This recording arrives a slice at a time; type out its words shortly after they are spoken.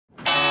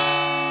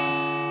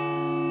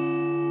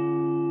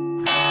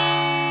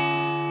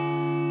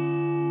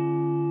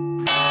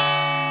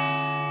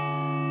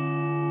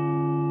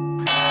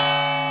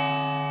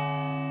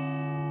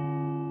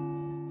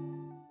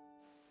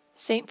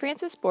St.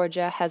 Francis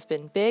Borgia has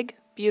been big,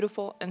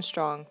 beautiful, and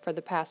strong for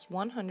the past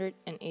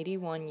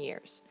 181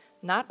 years,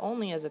 not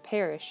only as a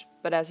parish,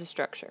 but as a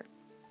structure.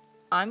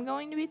 I'm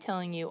going to be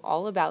telling you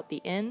all about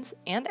the ins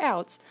and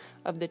outs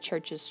of the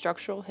church's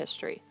structural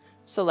history,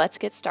 so let's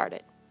get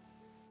started.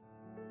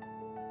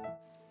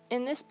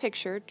 In this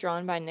picture,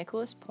 drawn by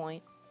Nicholas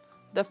Point,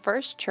 the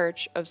first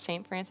church of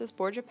St. Francis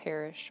Borgia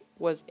Parish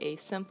was a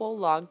simple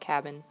log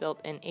cabin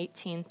built in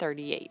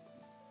 1838.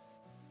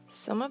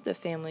 Some of the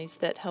families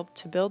that helped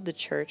to build the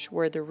church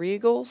were the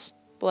Regals,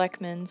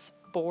 Bleckmans,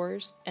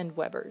 Boers, and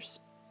Webbers.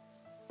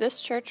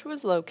 This church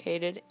was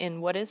located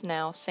in what is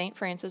now St.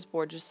 Francis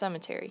Borgia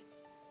Cemetery.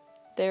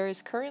 There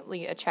is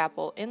currently a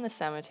chapel in the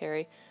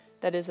cemetery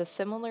that is a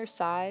similar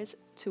size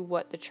to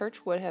what the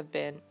church would have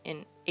been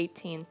in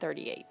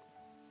 1838.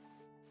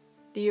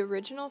 The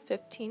original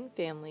 15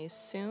 families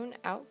soon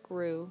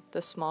outgrew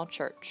the small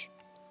church.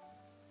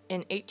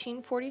 In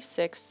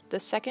 1846, the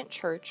second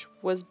church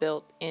was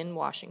built in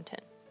Washington.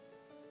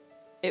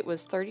 It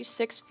was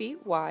 36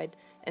 feet wide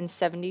and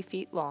 70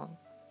 feet long.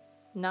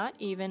 Not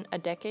even a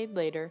decade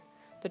later,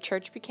 the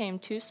church became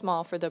too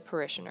small for the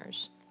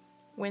parishioners.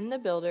 When the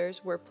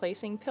builders were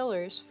placing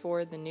pillars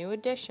for the new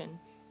addition,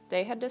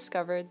 they had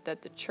discovered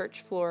that the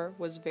church floor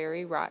was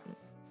very rotten.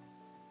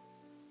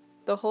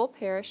 The whole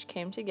parish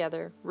came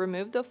together,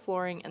 removed the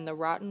flooring and the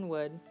rotten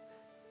wood,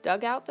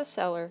 dug out the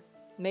cellar,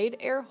 made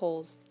air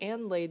holes,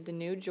 and laid the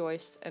new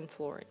joists and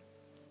flooring.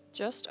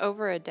 Just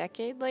over a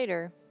decade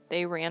later,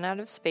 they ran out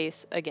of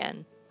space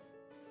again.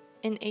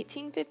 In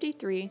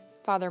 1853,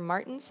 Father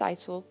Martin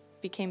Seisel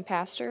became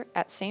pastor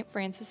at St.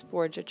 Francis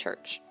Borgia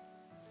Church.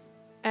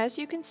 As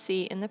you can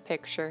see in the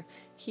picture,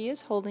 he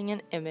is holding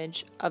an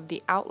image of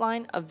the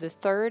outline of the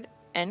third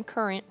and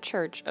current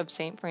church of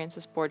St.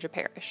 Francis Borgia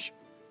Parish.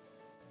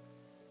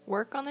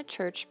 Work on the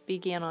church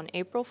began on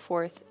April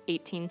 4th,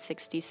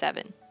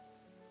 1867.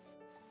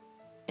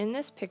 In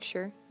this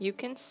picture, you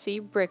can see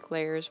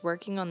bricklayers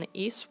working on the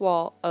east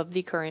wall of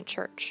the current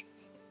church.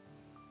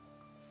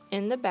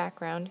 In the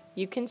background,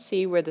 you can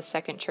see where the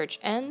second church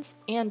ends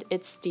and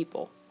its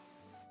steeple.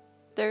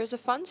 There is a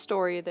fun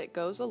story that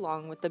goes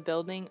along with the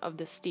building of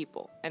the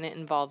steeple, and it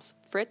involves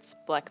Fritz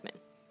Bleckmann.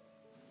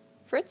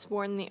 Fritz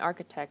warned the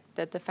architect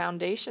that the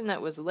foundation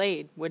that was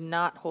laid would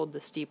not hold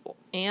the steeple,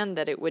 and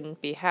that it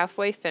wouldn't be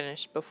halfway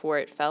finished before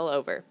it fell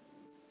over.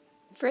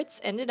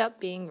 Fritz ended up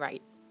being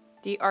right.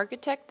 The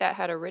architect that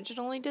had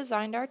originally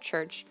designed our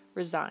church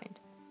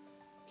resigned.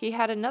 He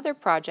had another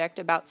project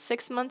about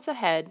 6 months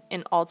ahead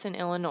in Alton,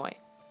 Illinois.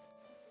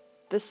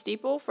 The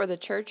steeple for the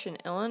church in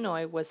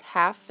Illinois was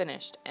half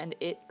finished and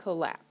it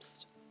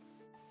collapsed.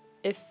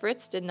 If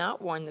Fritz did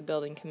not warn the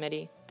building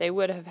committee, they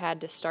would have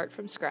had to start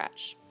from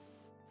scratch.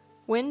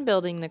 When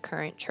building the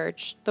current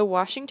church, the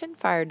Washington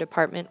Fire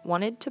Department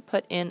wanted to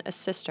put in a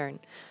cistern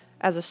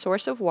as a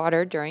source of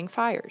water during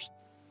fires.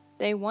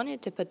 They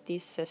wanted to put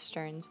these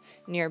cisterns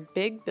near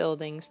big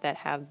buildings that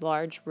have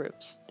large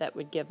roofs that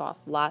would give off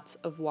lots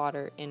of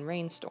water in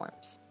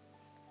rainstorms.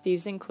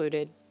 These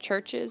included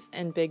churches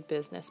and big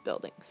business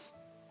buildings.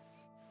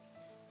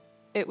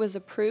 It was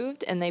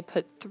approved and they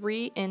put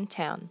 3 in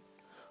town,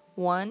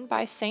 one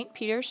by St.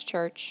 Peter's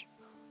Church,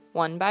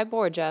 one by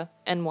Borgia,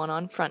 and one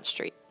on Front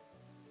Street.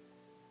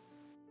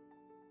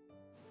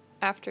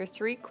 After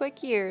 3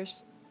 quick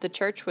years, the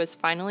church was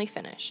finally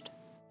finished.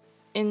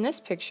 In this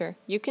picture,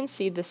 you can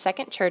see the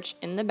second church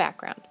in the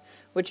background,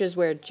 which is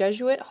where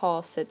Jesuit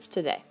Hall sits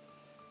today.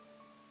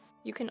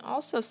 You can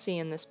also see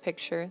in this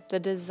picture the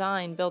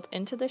design built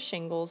into the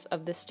shingles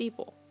of the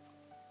steeple.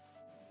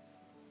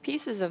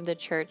 Pieces of the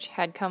church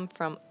had come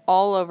from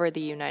all over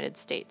the United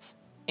States,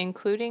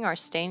 including our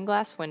stained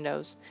glass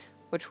windows,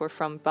 which were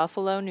from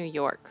Buffalo, New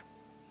York.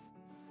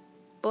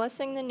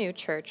 Blessing the new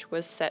church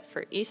was set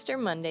for Easter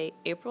Monday,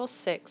 April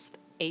 6,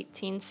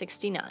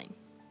 1869.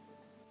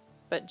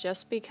 But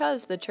just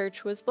because the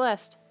church was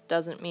blessed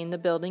doesn't mean the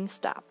building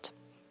stopped.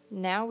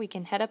 Now we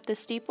can head up the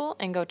steeple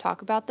and go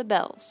talk about the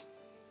bells.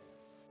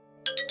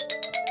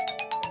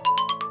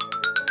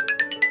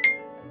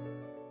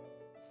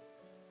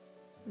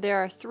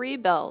 There are 3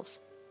 bells.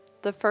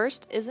 The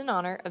first is in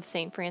honor of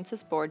St.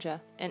 Francis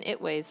Borgia, and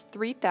it weighs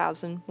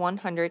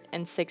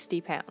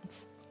 3,160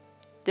 pounds.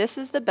 This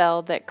is the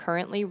bell that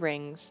currently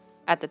rings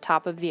at the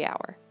top of the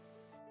hour.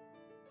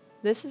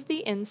 This is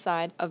the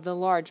inside of the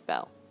large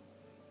bell.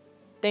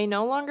 They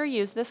no longer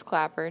use this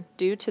clapper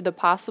due to the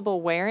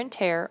possible wear and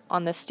tear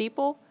on the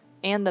steeple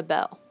and the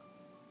bell.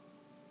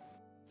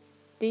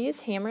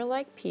 These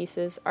hammer-like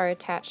pieces are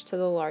attached to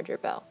the larger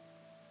bell.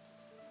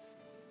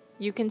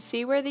 You can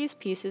see where these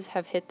pieces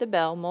have hit the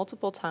bell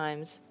multiple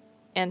times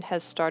and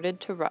has started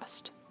to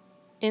rust.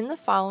 In the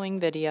following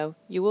video,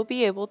 you will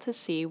be able to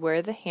see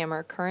where the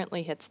hammer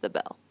currently hits the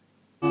bell.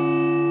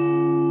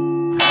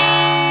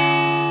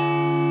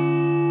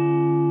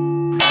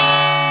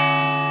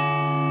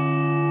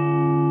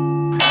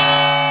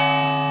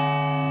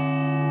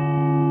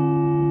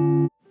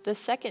 The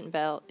second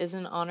bell is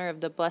in honor of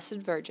the Blessed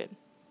Virgin,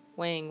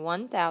 weighing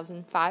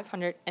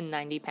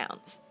 1,590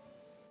 pounds.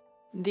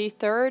 The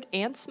third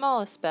and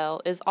smallest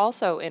bell is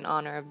also in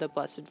honor of the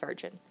Blessed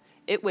Virgin.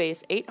 It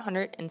weighs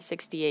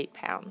 868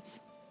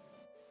 pounds.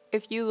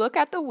 If you look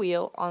at the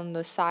wheel on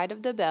the side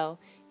of the bell,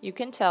 you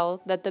can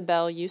tell that the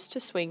bell used to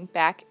swing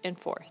back and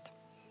forth.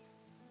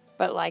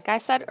 But like I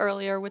said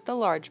earlier with the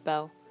large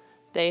bell,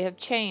 they have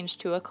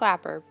changed to a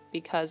clapper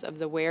because of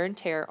the wear and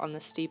tear on the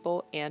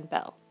steeple and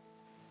bell.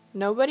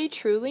 Nobody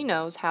truly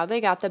knows how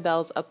they got the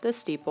bells up the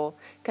steeple,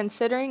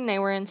 considering they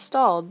were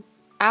installed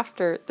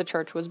after the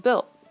church was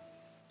built.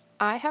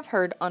 I have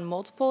heard on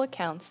multiple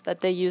accounts that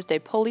they used a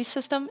pulley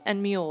system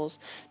and mules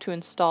to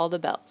install the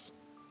bells.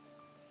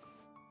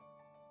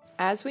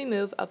 As we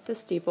move up the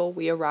steeple,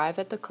 we arrive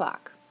at the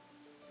clock.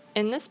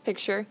 In this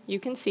picture, you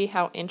can see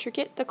how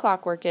intricate the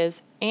clockwork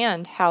is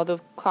and how the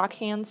clock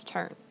hands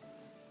turn.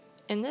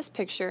 In this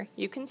picture,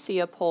 you can see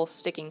a pole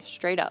sticking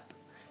straight up.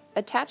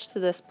 Attached to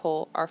this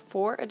pole are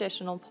 4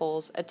 additional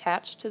poles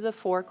attached to the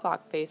 4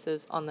 clock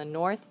faces on the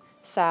north,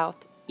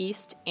 south,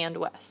 east, and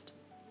west.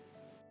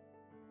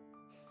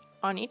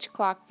 On each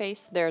clock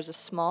face, there is a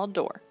small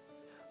door.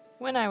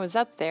 When I was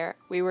up there,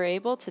 we were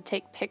able to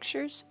take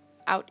pictures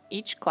out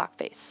each clock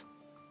face.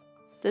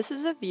 This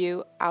is a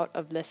view out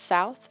of the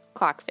south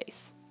clock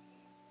face.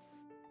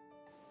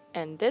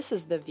 And this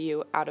is the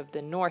view out of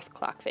the north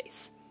clock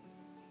face.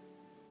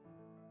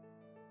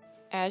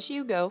 As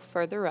you go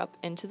further up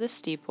into the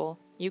steeple,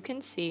 you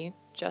can see,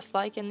 just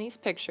like in these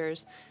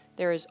pictures,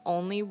 there is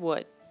only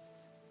wood.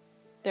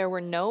 There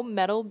were no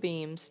metal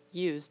beams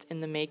used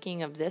in the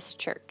making of this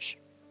church.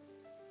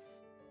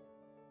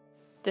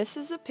 This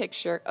is a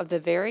picture of the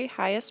very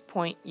highest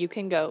point you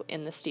can go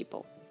in the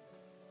steeple.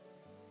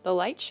 The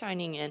light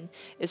shining in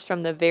is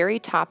from the very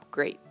top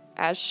grate,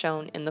 as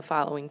shown in the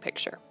following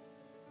picture.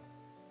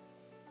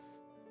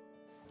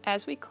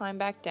 As we climb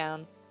back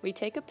down, we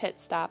take a pit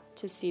stop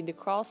to see the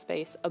crawl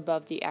space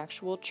above the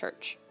actual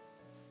church.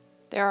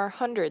 There are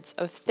hundreds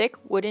of thick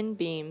wooden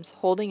beams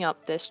holding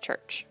up this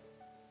church.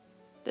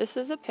 This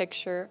is a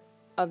picture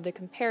of the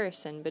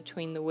comparison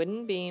between the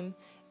wooden beam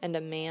and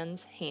a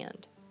man's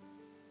hand.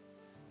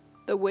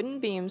 The wooden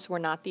beams were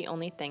not the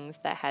only things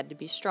that had to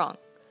be strong.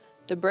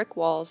 The brick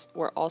walls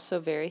were also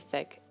very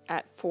thick,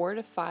 at 4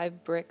 to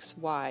 5 bricks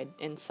wide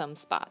in some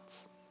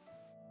spots.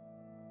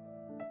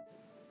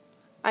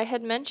 I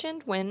had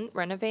mentioned when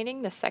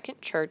renovating the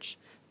second church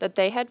that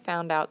they had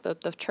found out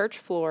that the church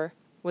floor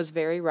was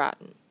very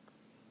rotten.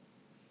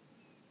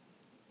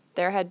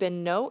 There had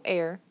been no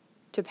air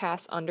to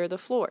pass under the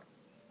floor.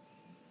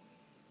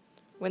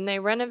 When they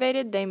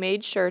renovated, they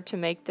made sure to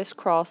make this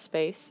crawl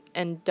space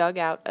and dug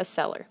out a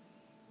cellar.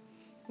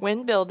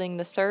 When building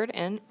the third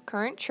and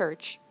current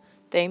church,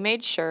 they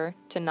made sure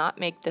to not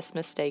make this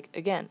mistake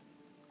again.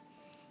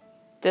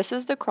 This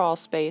is the crawl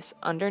space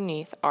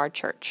underneath our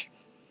church.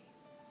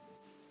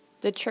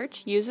 The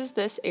church uses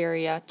this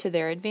area to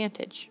their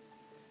advantage.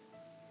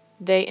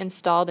 They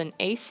installed an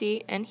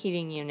AC and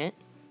heating unit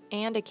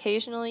and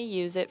occasionally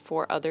use it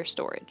for other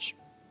storage.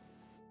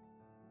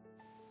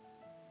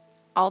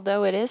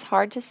 Although it is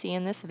hard to see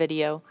in this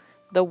video,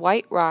 the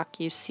white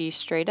rock you see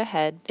straight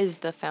ahead is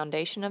the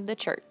foundation of the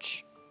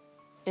church.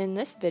 In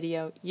this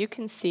video, you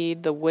can see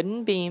the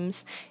wooden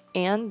beams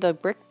and the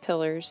brick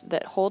pillars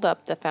that hold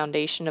up the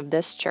foundation of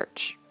this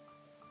church.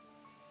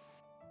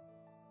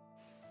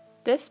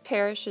 This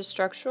parish's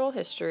structural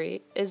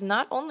history is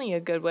not only a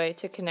good way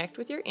to connect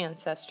with your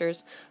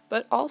ancestors,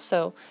 but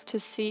also to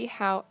see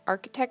how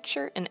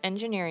architecture and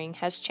engineering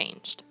has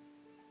changed.